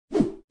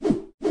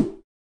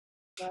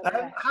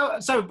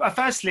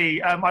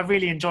Firstly, I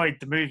really enjoyed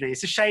the movie.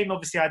 It's a shame,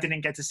 obviously, I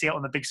didn't get to see it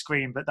on the big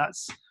screen, but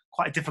that's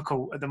quite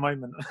difficult at the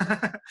moment.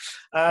 But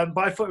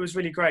I thought it was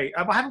really great.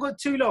 I haven't got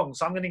too long,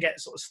 so I'm going to get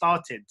sort of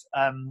started.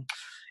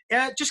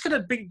 Yeah, just going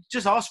to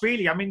just ask,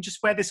 really. I mean,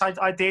 just where this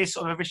idea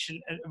sort of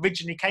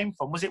originally came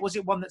from. Was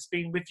it one that's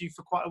been with you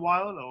for quite a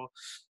while, or?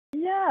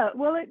 Yeah,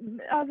 well,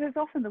 as is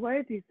often the way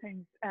with these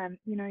things,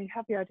 you know, you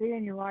have the idea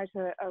and you write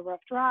a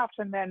rough draft,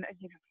 and then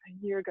you know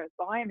a year goes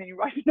by and then you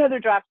write another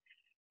draft.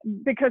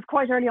 Because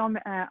quite early on,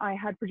 I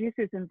had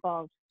producers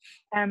involved.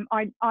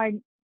 I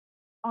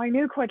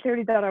knew quite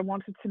clearly that I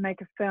wanted to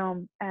make a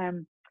film.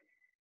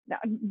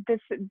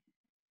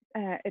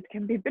 It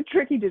can be a bit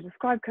tricky to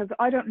describe because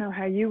I don't know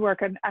how you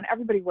work, and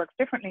everybody works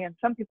differently. And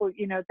some people,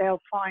 you know,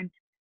 they'll find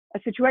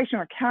a situation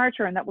or a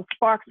character and that will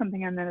spark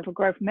something and then it'll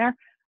grow from there.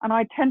 And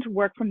I tend to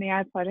work from the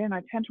outside in.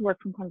 I tend to work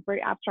from kind of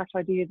very abstract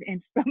ideas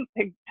into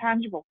something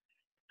tangible.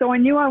 So I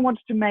knew I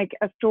wanted to make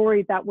a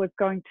story that was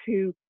going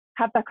to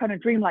have that kind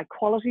of dreamlike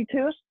quality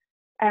to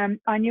it.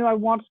 I knew I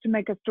wanted to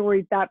make a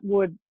story that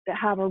would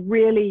have a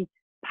really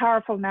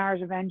powerful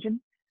narrative engine,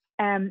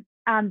 and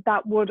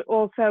that would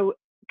also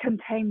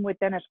contain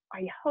within it,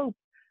 I hope,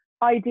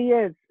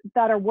 ideas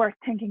that are worth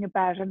thinking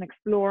about and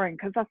exploring,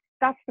 because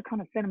that's the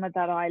kind of cinema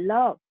that I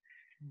love.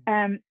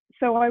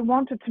 So I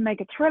wanted to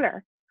make a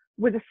thriller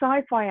with a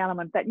sci-fi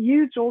element that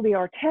used all the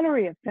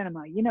artillery of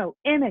cinema, you know,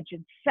 image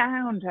and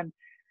sound and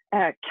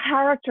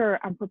character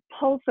and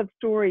propulsive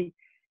story,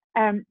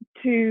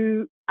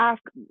 to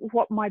ask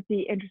what might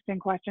be interesting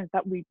questions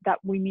that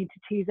we need to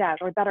tease out,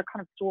 or that are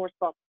kind of sore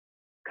spots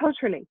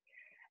culturally.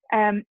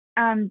 And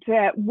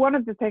one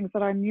of the things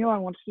that I knew I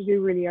wanted to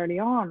do really early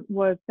on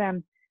was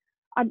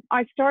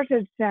I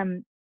started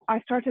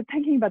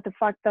thinking about the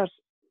fact that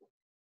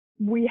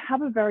we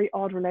have a very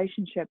odd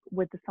relationship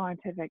with the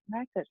scientific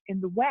method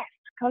in the West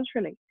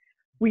culturally.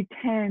 We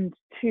tend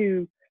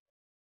to,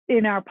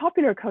 in our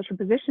popular culture,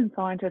 position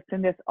scientists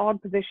in this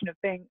odd position of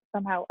being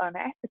somehow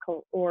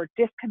unethical or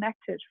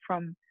disconnected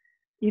from,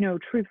 you know,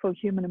 truthful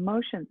human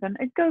emotions. And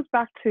it goes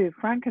back to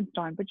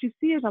Frankenstein, but you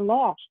see it a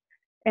lot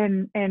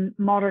in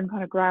modern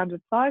kind of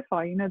grounded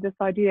sci-fi. You know, this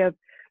idea of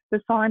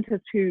the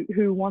scientist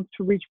who wants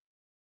to reach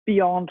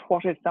beyond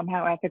what is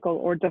somehow ethical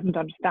or doesn't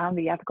understand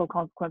the ethical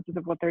consequences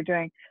of what they're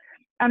doing.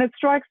 And it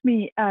strikes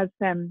me as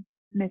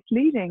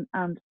misleading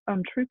and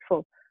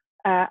untruthful,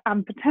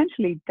 and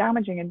potentially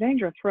damaging and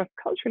dangerous for us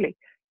culturally.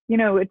 You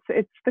know, it's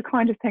the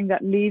kind of thing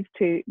that leads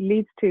to. Do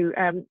you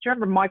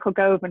remember Michael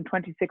Gove in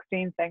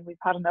 2016 saying we've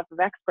had enough of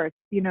experts?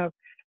 You know,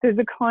 there's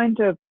a kind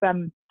of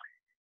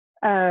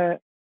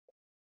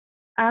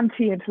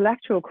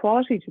anti-intellectual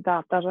quality to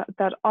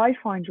that I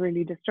find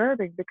really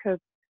disturbing, because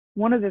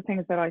one of the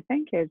things that I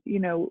think is, you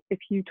know, if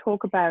you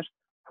talk about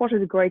what are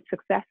the great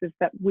successes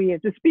that we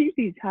as a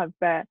species have,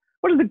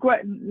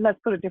 let's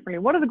put it differently,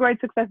 what are the great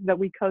successes that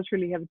we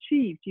culturally have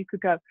achieved? You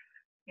could go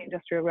the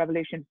Industrial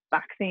Revolution,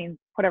 vaccines,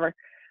 whatever.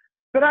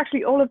 But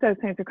actually all of those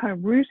things are kind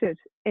of rooted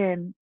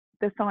in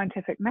the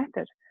scientific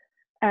method.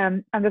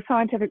 And the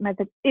scientific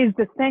method is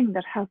the thing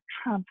that has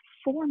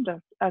transformed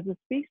us as a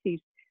species,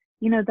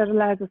 you know, that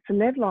allows us to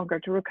live longer,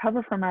 to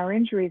recover from our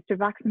injuries, to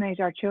vaccinate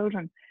our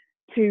children,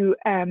 to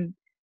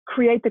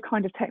create the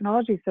kind of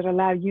technologies that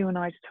allow you and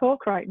I to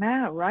talk right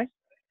now, right?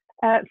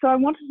 So I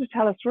wanted to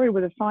tell a story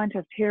with a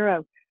scientist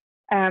hero.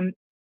 And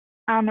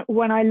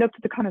when I looked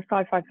at the kind of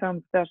sci-fi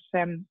films that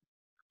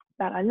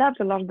I loved,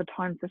 a lot of the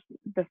times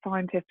the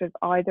scientist is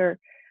either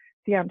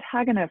the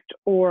antagonist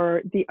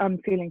or the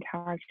unfeeling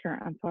character,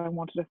 and so I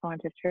wanted a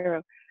scientist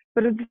hero.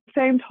 But at the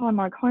same time,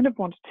 I kind of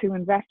wanted to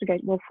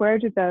investigate, well, where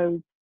do those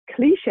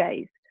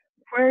cliches,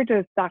 where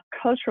does that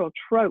cultural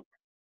trope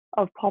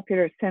of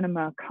popular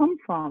cinema come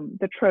from?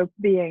 The trope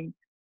being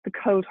the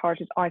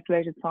cold-hearted,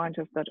 isolated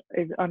scientist that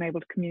is unable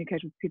to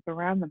communicate with people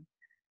around them.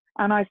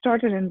 And I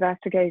started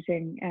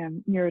investigating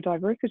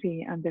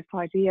neurodiversity and this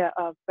idea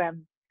of,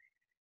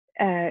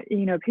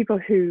 you know, people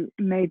who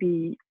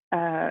maybe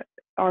are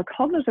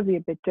cognitively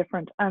a bit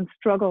different and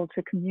struggle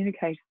to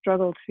communicate,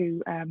 struggle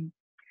to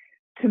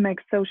make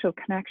social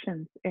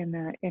connections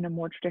in a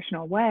more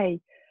traditional way.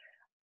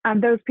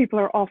 And those people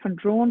are often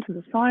drawn to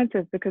the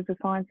sciences because the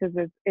sciences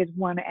is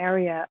one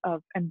area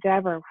of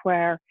endeavor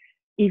where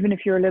even if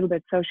you're a little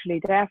bit socially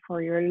deaf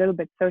or you're a little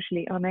bit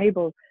socially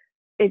unable,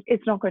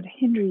 it's not going to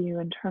hinder you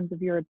in terms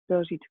of your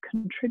ability to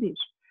contribute.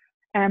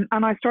 And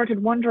I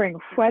started wondering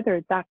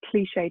whether that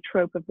cliche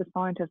trope of the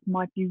scientist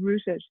might be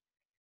rooted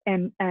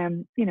in,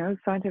 you know,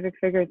 scientific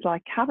figures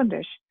like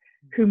Cavendish,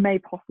 who may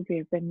possibly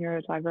have been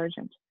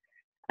neurodivergent.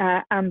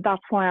 And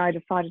that's why I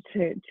decided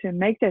to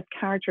make this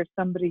character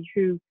somebody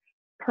who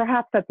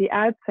perhaps at the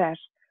outset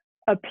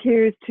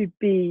appears to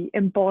be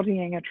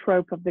embodying a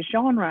trope of the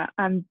genre.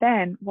 And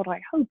then what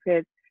I hope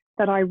is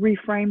that I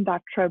reframe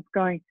that trope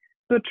going,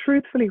 but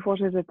truthfully,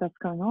 what is it that's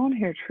going on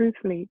here?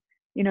 Truthfully,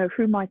 you know,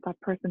 who might that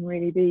person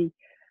really be?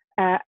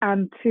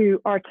 And to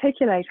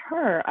articulate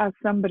her as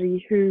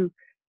somebody who,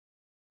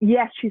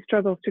 yes, she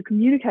struggles to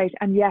communicate,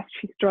 and yes,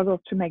 she struggles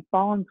to make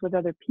bonds with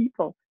other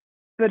people.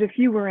 But if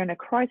you were in a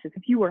crisis,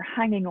 if you were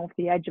hanging off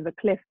the edge of a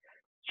cliff,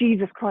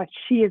 Jesus Christ,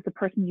 she is the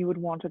person you would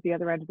want at the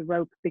other end of the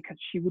rope because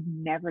she would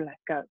never let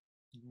go.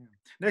 Yeah.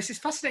 No, it's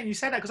fascinating you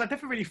say that, because I've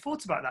never really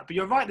thought about that. But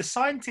you're right. The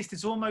scientist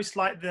is almost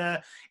like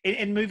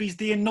in movies,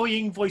 the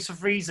annoying voice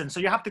of reason. So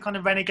you have the kind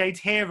of renegade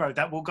hero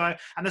that will go,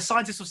 and the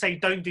scientist will say,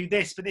 "Don't do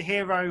this," but the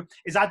hero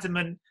is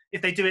adamant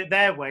if they do it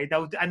their way,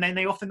 and then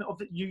they often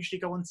usually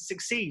go on to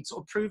succeed,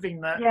 sort of proving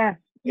that.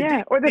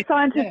 Yeah. Or the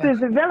scientist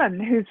is a villain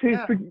who's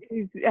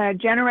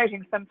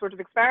generating some sort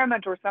of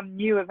experiment or some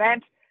new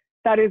event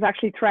that is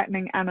actually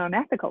threatening and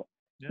unethical.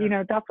 Yeah. You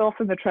know, that's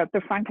often the trope,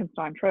 the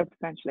Frankenstein trope,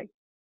 essentially.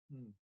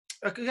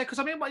 Okay, because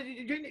I mean,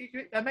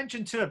 I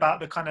mentioned too about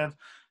the kind of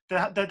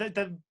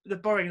the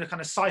borrowing the kind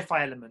of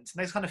sci-fi elements, and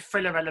there's kind of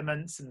thriller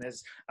elements, and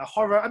there's a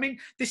horror. I mean,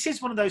 this is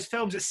one of those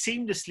films that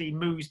seamlessly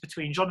moves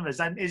between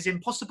genres and is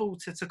impossible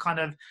to kind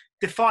of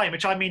define,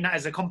 which I mean that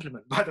as a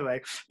compliment, by the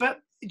way. But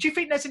do you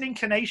think there's an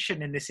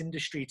inclination in this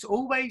industry to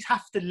always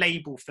have to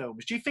label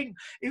films? Do you think,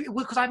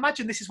 because I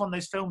imagine this is one of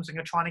those films when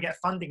you're trying to get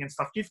funding and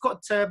stuff, you've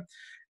got to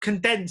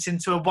condense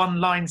into a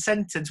one-line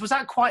sentence. Was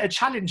that quite a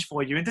challenge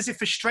for you? And does it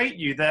frustrate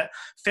you that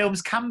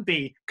films can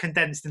be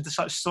condensed into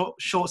such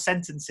short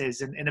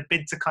sentences in a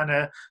bid to kind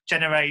of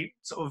generate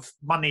sort of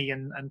money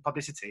and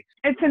publicity?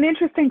 It's an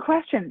interesting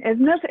question,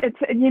 isn't it? It's,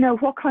 you know,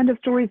 what kind of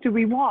stories do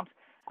we want?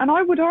 And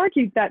I would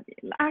argue that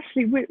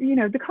actually, you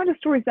know, the kind of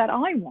stories that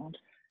I want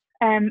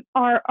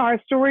are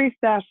stories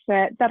that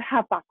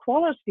have that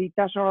quality,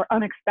 that are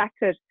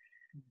unexpected,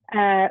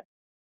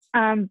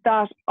 and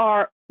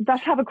that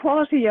have a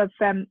quality of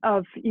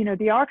you know,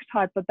 the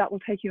archetype, but that will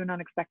take you in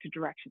unexpected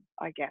directions.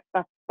 I guess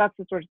that's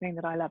the sort of thing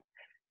that I love.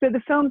 So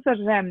the films that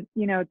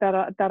you know,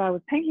 that I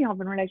was thinking of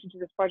in relation to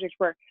this project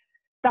were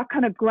that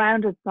kind of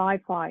grounded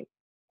sci-fi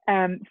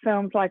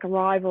films like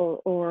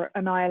Arrival or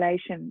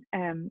Annihilation,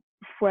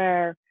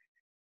 where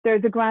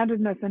there's a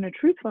groundedness and a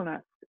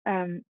truthfulness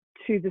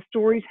to the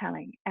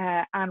storytelling,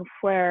 and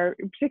where,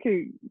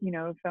 particularly, you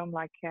know, a film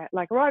like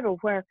Arrival,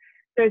 where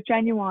there's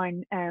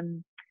genuine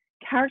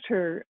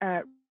character,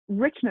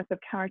 richness of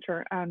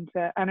character, and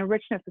a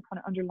richness of kind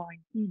of underlying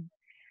themes.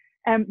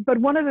 But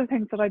one of the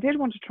things that I did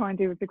want to try and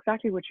do is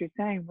exactly what you're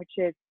saying, which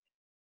is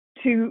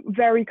to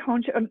very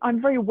conscious.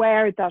 I'm very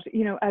aware that,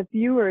 you know, as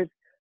viewers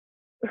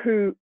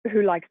who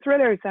like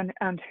thrillers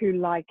and who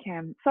like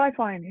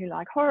sci-fi and who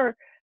like horror,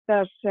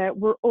 that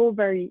we're all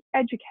very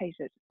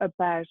educated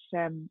about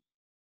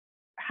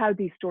how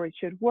these stories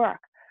should work.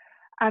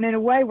 And in a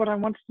way, what I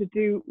wanted to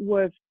do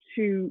was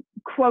to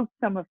quote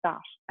some of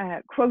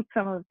that, quote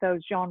some of those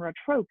genre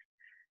tropes,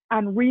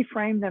 and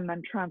reframe them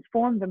and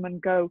transform them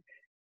and go,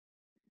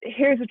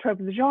 here's a trope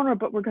of the genre,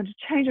 but we're going to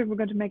change it, we're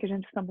going to make it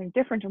into something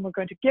different, and we're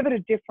going to give it a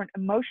different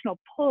emotional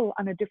pull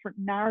and a different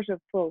narrative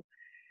pull,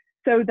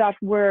 so that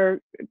we're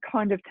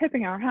kind of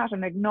tipping our hat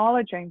and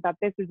acknowledging that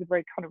this is a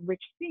very kind of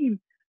rich theme,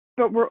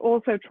 but we're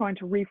also trying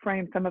to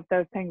reframe some of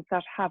those things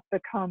that have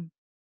become,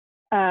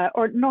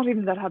 or not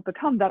even that have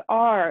become, that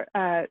are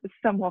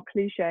somewhat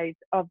cliches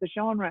of the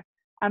genre.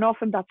 And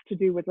often that's to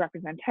do with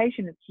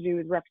representation. It's to do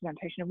with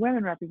representation of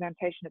women,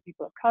 representation of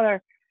people of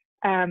color,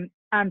 and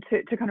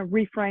to kind of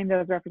reframe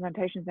those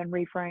representations and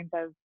reframe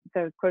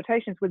those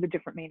quotations with a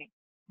different meaning.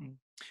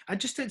 And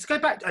just to go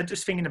back,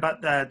 just thinking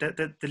about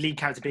the lead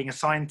character being a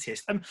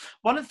scientist.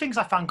 One of the things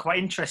I found quite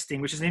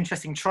interesting, which is an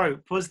interesting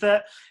trope, was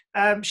that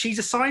she's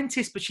a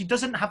scientist, but she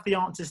doesn't have the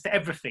answers to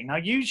everything. Now,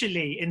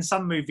 usually in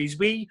some movies,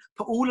 we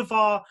put all of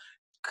our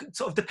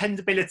sort of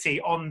dependability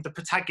on the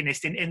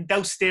protagonist, in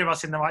they'll steer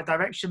us in the right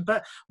direction.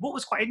 But what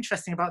was quite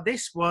interesting about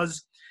this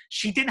was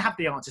she didn't have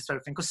the answers to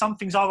everything, because some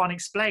things are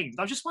unexplained.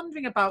 I was just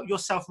wondering about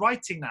yourself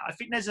writing that. I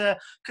think there's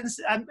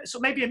so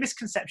maybe a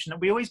misconception that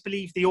we always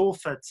believe the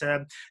author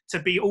to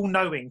be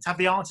all-knowing, to have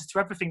the answers to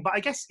everything. But I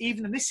guess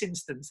even in this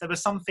instance, there were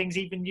some things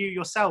even you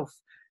yourself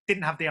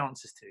didn't have the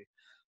answers to.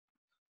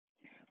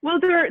 Well,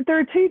 there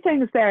are two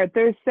things there.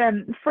 There's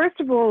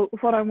first of all,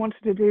 what I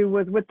wanted to do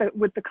was with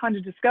the kind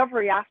of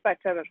discovery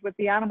aspect of it, with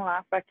the animal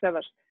aspect of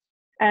it,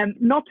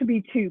 not to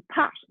be too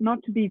pat,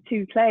 not to be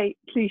too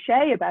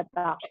cliche about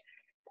that,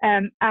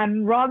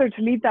 and rather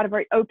to leave that a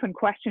very open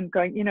question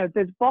going. You know,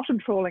 there's bottom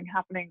trawling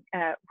happening,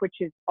 which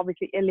is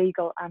obviously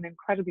illegal and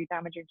incredibly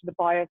damaging to the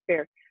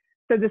biosphere.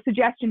 So the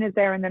suggestion is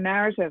there in the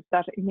narrative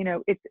that, you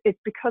know, it's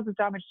because of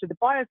damage to the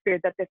biosphere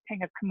that this thing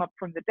has come up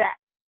from the depths.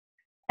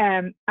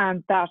 And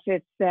that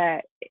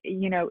it's,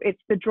 you know,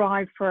 it's the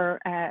drive for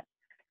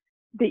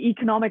the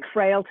economic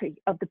frailty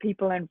of the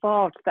people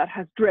involved that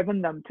has driven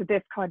them to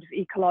this kind of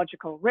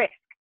ecological risk.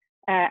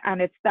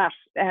 And it's that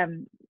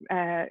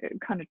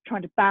kind of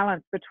trying to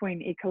balance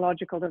between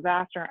ecological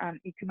disaster and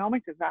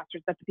economic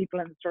disasters that the people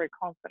in the story are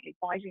constantly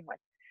fighting with.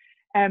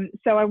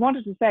 So I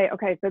wanted to say,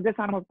 okay, so this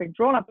animal is being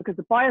drawn up because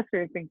the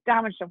biosphere is being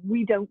damaged and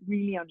we don't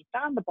really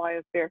understand the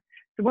biosphere.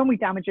 So when we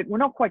damage it, we're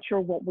not quite sure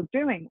what we're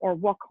doing or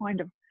what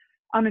kind of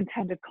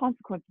unintended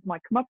consequences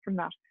might come up from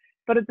that.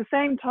 But at the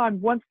same time,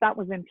 once that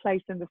was in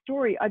place in the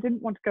story, I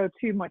didn't want to go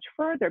too much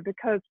further,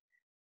 because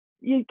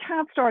you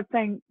can't start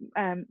saying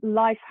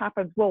life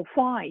happens, well,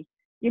 why?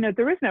 You know,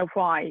 there is no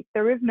why.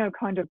 There is no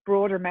kind of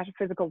broader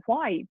metaphysical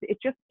why. It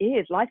just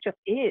is. Life just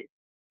is.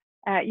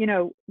 You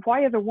know,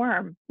 why is a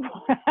worm? You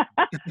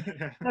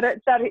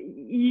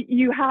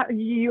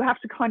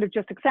have to kind of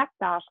just accept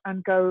that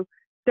and go,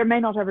 there may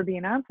not ever be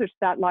an answer to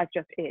that, life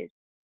just is.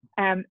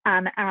 And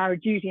our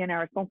duty and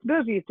our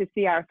responsibility is to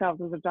see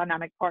ourselves as a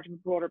dynamic part of a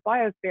broader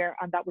biosphere,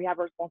 and that we have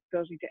a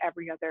responsibility to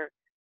every other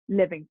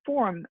living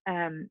form,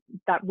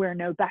 that we're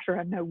no better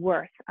and no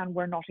worse, and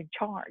we're not in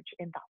charge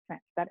in that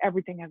sense, that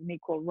everything has an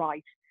equal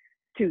right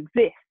to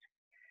exist.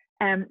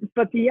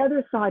 But the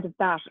other side of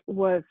that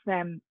was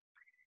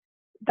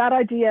that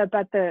idea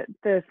about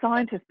the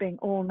scientists being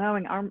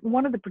all-knowing.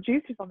 One of the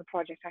producers on the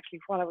project, actually,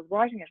 while I was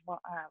writing it,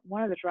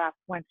 one of the drafts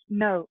went,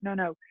 no,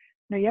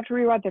 you have to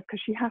rewrite this,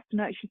 because she has to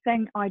know. She's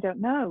saying, I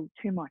don't know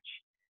too much.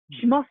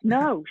 She must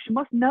know. She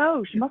must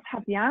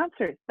have the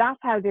answers. That's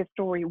how this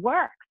story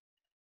works.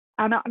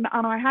 And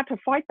I had to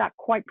fight that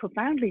quite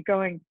profoundly,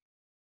 going,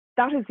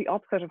 that is the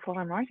opposite of what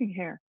I'm writing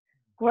here.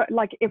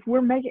 Like, if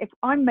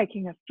I'm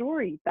making a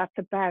story that's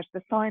about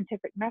the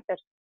scientific method,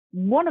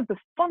 one of the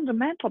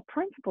fundamental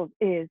principles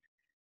is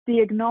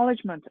the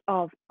acknowledgement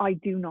of I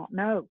do not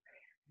know.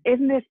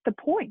 Isn't this the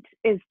point?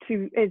 It's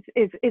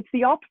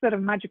the opposite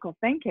of magical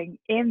thinking,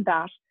 in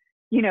that,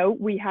 you know,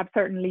 we have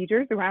certain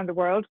leaders around the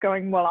world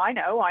going, well, I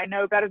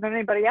know better than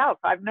anybody else.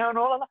 I've known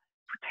all of that,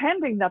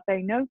 pretending that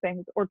they know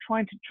things, or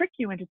trying to trick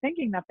you into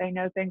thinking that they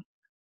know things,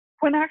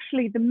 when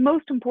actually the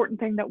most important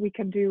thing that we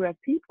can do as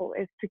people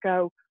is to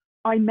go,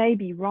 I may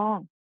be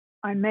wrong,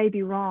 and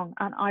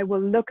I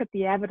will look at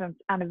the evidence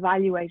and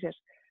evaluate it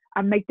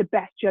and make the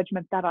best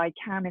judgment that I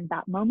can in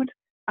that moment.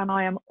 And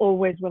I am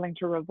always willing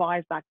to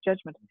revise that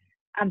judgment.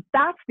 And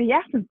that's the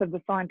essence of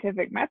the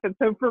scientific method.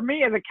 So for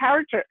me as a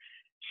character,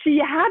 she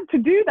had to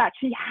do that.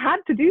 She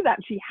had to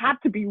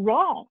be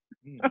wrong.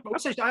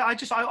 Also, I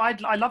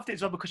loved it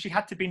as well, because she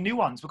had to be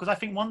nuanced. Because I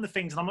think one of the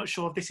things, and I'm not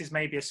sure if this is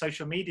maybe a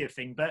social media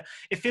thing, but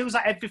it feels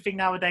like everything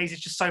nowadays is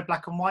just so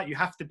black and white. You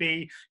have to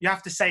be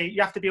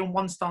on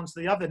one stance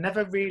or the other,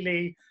 never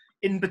really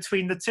in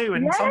between the two.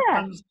 And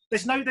sometimes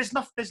there's no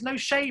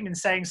shame in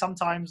saying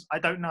sometimes I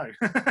don't know.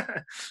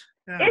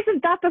 Yeah.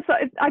 Isn't that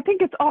I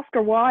think it's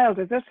Oscar Wilde,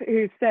 is it,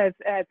 who says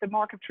the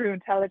mark of true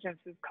intelligence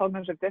is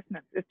cognitive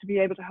dissonance, is to be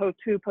able to hold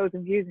two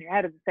opposing views in your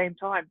head at the same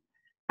time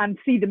and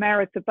see the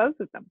merits of both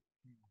of them.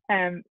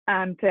 And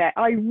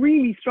I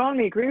really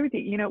strongly agree with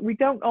you. You know, we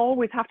don't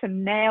always have to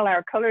nail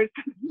our colours.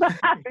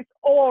 It's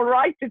all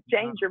right to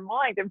change your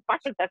mind. In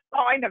fact, it's a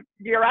sign of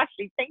you're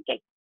actually thinking.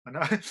 I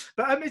know,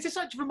 but it just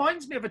actually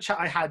reminds me of a chat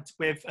I had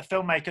with a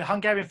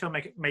Hungarian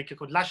filmmaker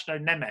called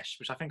Laszlo Nemes,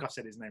 which I think I've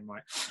said his name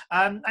right.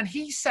 And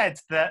he said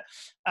that,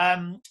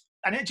 and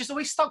it just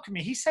always stuck with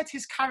me. He said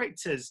his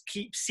characters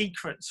keep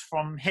secrets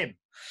from him,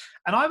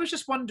 and I was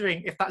just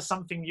wondering if that's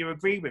something you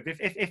agree with.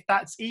 If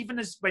that's, even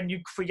as when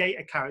you create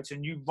a character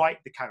and you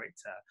write the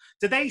character,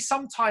 do they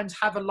sometimes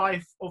have a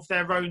life of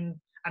their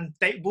own, and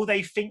will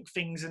they think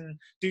things and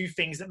do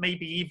things that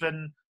maybe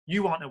even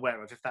you aren't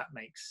aware of, if that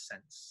makes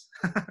sense?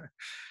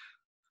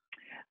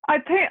 I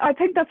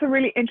think that's a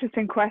really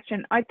interesting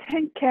question. I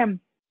think,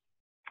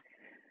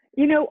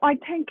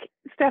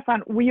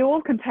 Stefan, we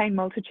all contain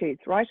multitudes,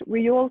 right?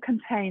 We all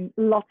contain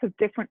lots of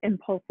different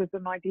impulses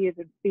and ideas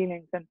and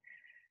feelings. And,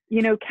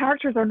 you know,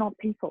 characters are not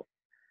people.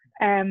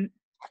 I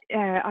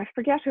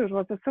forget who it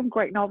was. There's some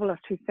great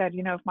novelist who said,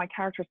 you know, if my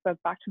character spoke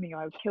back to me,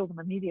 I would kill them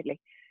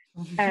immediately.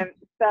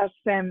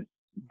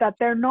 That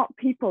they're not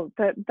people,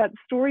 that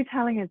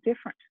storytelling is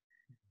different.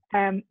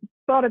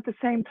 But at the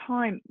same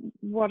time,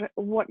 what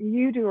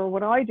you do, or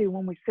what I do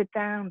when we sit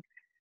down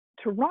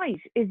to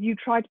write, is you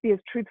try to be as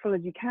truthful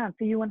as you can.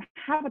 So you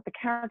inhabit the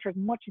character as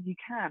much as you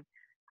can.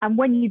 And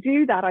when you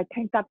do that, I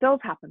think that does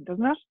happen,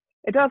 doesn't it?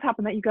 It does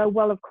happen that you go,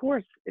 well, of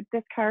course,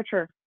 this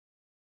character,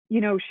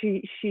 you know,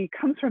 she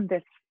comes from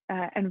this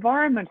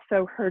environment,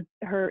 so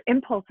her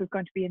impulse is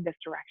going to be in this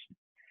direction.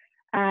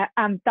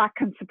 And that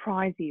can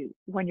surprise you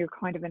when you're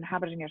kind of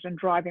inhabiting it and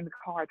driving the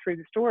car through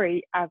the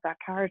story as that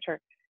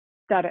character,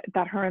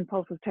 that her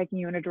impulse was taking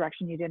you in a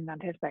direction you didn't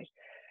anticipate.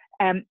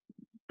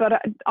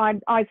 But I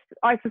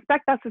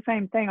suspect that's the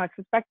same thing. I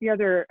suspect the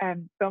other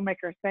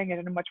filmmaker is saying it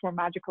in a much more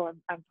magical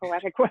and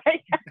poetic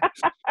way.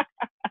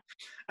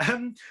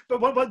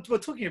 But what we're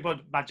talking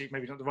about, magic,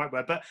 maybe not the right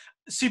word, but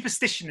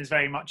superstition is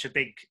very much a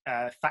big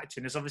factor.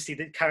 And there's obviously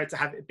the character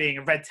being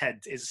a redhead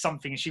is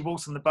something, and she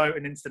walks on the boat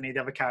and instantly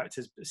the other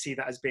characters see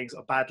that as being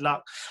sort of bad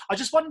luck. I was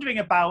just wondering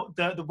about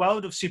the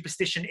world of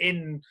superstition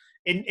in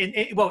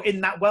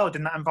that world,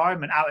 in that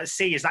environment out at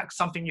sea. Is that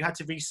something you had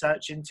to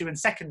research into? And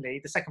secondly,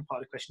 the second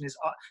part of the question is,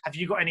 have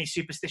you got any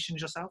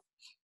superstitions yourself?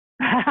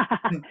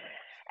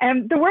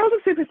 The world of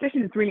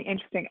superstition is really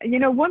interesting. You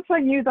know, once I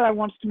knew that I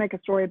wanted to make a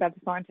story about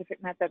the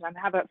scientific method and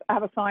have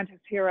a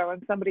scientist hero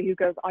and somebody who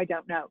goes, I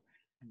don't know,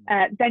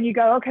 then you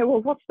go, okay,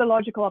 well, what's the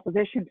logical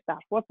opposition to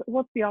that?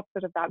 What's the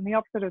opposite of that? And the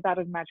opposite of that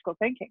is magical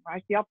thinking,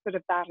 right? The opposite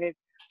of that is,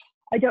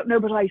 I don't know,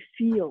 but I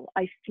feel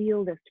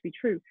this to be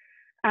true.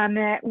 And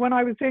when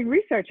I was doing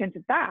research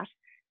into that,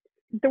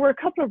 there were a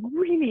couple of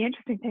really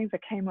interesting things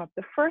that came up.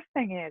 The first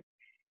thing is,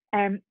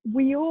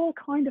 we all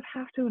kind of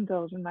have to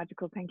indulge in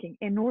magical thinking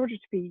in order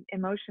to be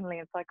emotionally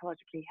and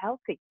psychologically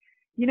healthy.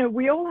 you know,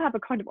 we all have a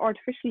kind of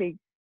artificially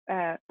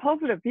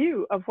positive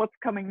view of what's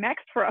coming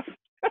next for us.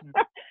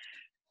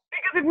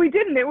 Because if we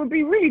didn't, it would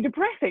be really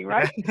depressing,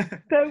 right?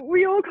 So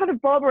we all kind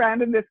of bob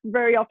around in this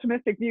very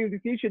optimistic view of the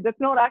future that's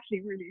not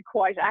actually really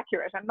quite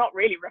accurate and not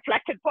really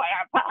reflected by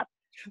our past.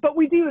 But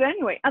we do it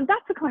anyway. And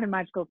that's a kind of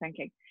magical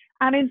thinking.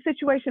 And in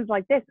situations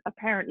like this,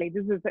 apparently,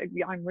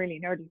 I'm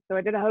really nerdy, so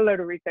I did a whole load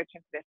of research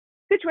into this.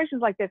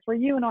 Situations like this where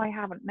you and I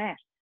haven't met,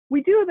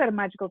 we do a bit of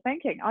magical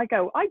thinking. I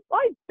go, I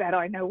bet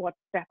I know what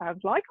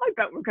Stefan's like. I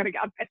bet I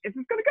bet this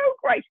is going to go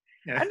great.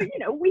 Yeah. And, you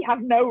know, we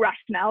have no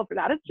rationale for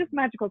that. It's just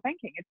magical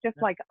thinking. It's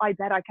just like, I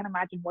bet I can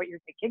imagine what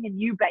you're thinking, and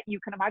you bet you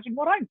can imagine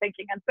what I'm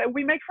thinking. And so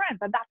we make friends,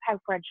 and that's how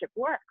friendship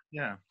works.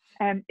 Yeah.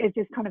 It's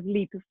this kind of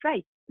leap of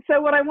faith. So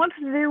what I wanted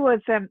to do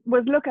was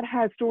look at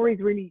how stories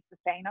really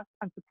sustain us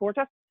and support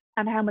us,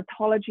 and how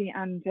mythology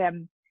and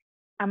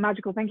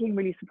magical thinking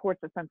really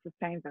supports us and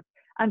sustains us.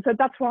 And so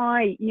that's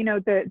why, you know,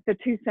 the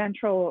two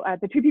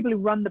people who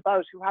run the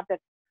boat, who have this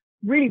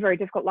really very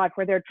difficult life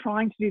where they're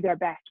trying to do their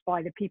best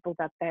by the people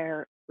that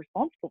they're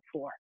responsible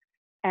for,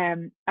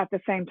 at the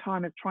same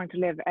time as trying to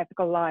live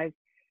ethical lives,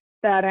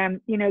 that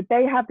you know,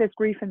 they have this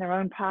grief in their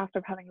own past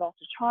of having lost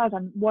a child.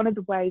 And one of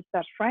the ways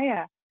that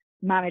Freya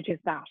manages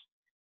that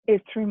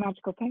is through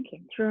magical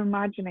thinking, through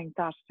imagining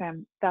that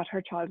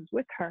her child is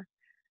with her.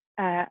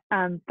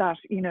 And that,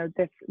 you know,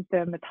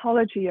 the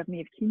mythology of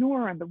Niamh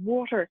Cinnór and the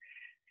water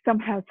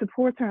somehow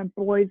supports her and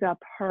buoys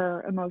up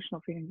her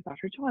emotional feelings about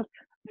her child.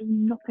 There's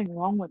nothing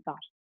wrong with that.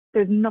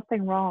 There's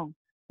nothing wrong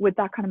with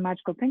that kind of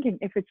magical thinking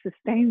if it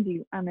sustains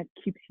you and it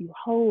keeps you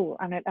whole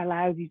and it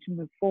allows you to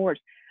move forward.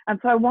 And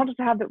so I wanted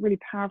to have that really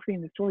powerfully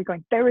in the story,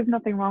 going, there is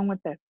nothing wrong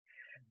with this.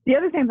 The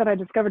other thing that I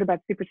discovered about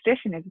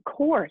superstition is, of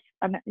course,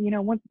 and, you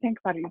know, once you think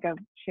about it, you go,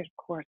 shit, of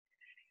course.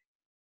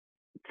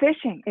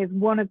 Fishing is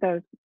one of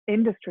those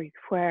industries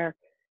where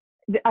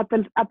at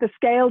the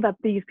scale that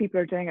these people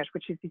are doing it,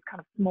 which is these kind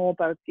of small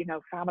boats, you know,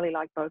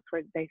 family-like boats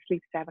where they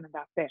sleep 7 and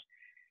that's it.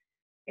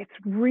 It's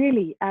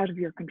really out of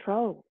your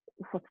control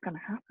what's going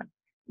to happen.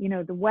 You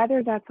know, the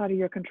weather's outside of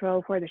your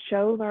control, where the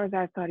shoals are is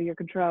outside of your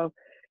control.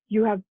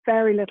 You have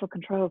very little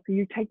control. So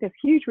you take this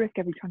huge risk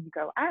every time you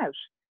go out.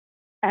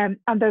 And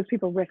those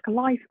people risk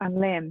life and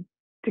limb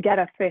to get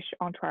a fish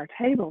onto our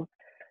tables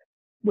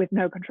with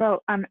no control.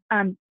 And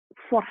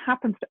what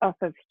happens to us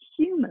as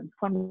humans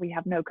when we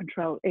have no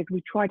control is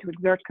we try to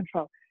exert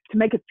control to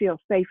make it feel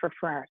safer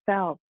for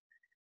ourselves.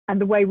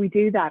 And the way we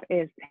do that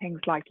is things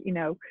like, you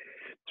know,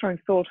 throwing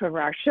salt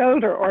over our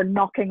shoulder or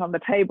knocking on the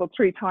table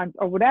 3 times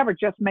or whatever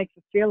just makes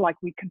us feel like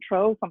we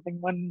control something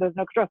when there's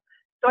no control.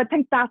 So I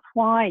think that's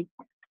why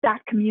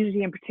that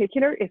community in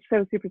particular is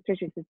so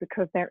superstitious, is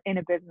because they're in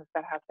a business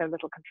that has so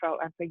little control.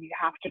 And so you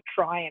have to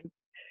try and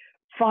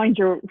find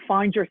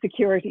your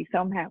security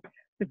somehow.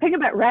 The thing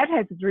about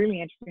redheads is really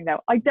interesting,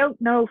 though. I don't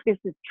know if this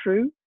is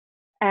true,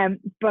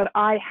 but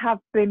I have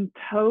been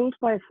told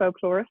by a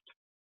folklorist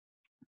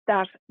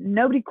that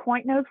nobody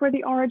quite knows where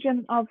the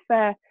origin of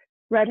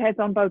redheads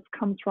on boats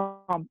comes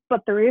from.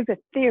 But there is a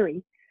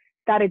theory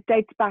that it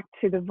dates back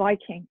to the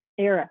Viking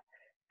era,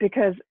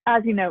 because,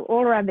 as you know,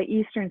 all around the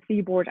eastern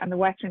seaboard and the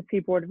western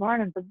seaboard of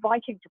Ireland, the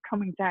Vikings were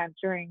coming down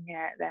during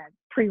the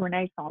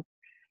pre-Renaissance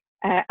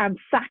and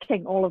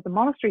sacking all of the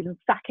monasteries and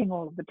sacking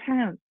all of the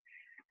towns.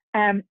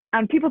 And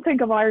people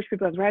think of Irish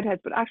people as redheads,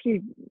 but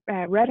actually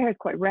red hair is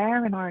quite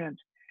rare in Ireland.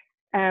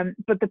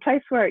 But the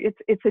place where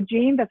it's a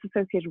gene that's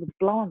associated with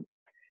blonde.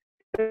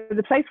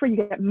 The place where you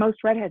get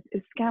most redheads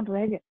is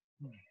Scandinavia.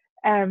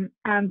 And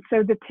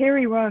so the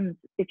theory runs,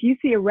 if you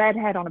see a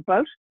redhead on a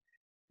boat,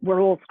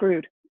 we're all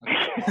screwed.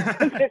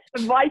 It's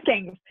the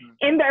Vikings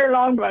in their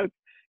longboats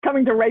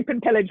coming to rape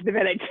and pillage the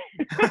village.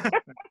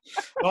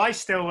 Well, I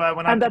still,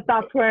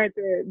 that's where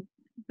the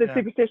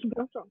superstition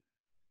comes from.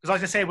 Because I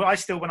was going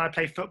to say, when I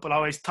play football, I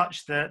always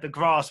touch the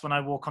grass when I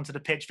walk onto the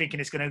pitch, thinking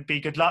it's going to be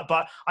good luck,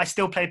 but I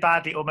still play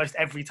badly almost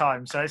every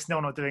time, so it's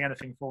still not doing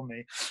anything for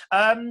me.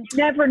 You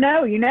never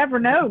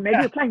know. Maybe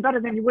you're playing better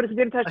than you would if you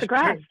didn't touch the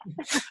grass.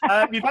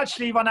 You've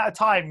actually run out of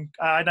time.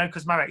 I know,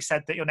 because Marek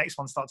said that your next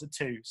one starts at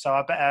 2, so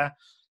I better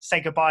say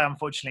goodbye,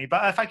 unfortunately.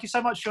 But thank you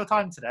so much for your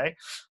time today.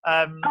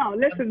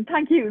 Listen,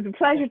 thank you. It was a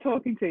pleasure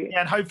talking to you.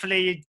 Yeah, and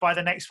hopefully by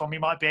the next one we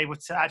might be able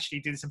to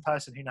actually do this in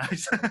person. Who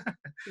knows?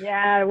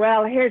 Yeah,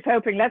 well, here's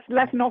hoping.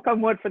 Let's knock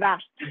on wood for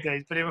that.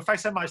 Indeed. But anyway,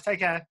 thanks so much. Take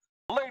care.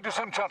 Ladies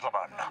and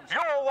gentlemen,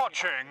 you're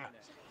watching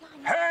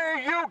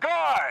Hey You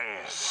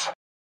Guys.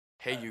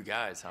 Hey You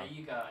Guys, huh? Hey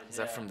You Guys. Is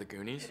that from the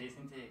Goonies? It is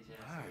indeed,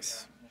 yeah.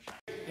 Nice.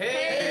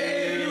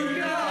 Hey You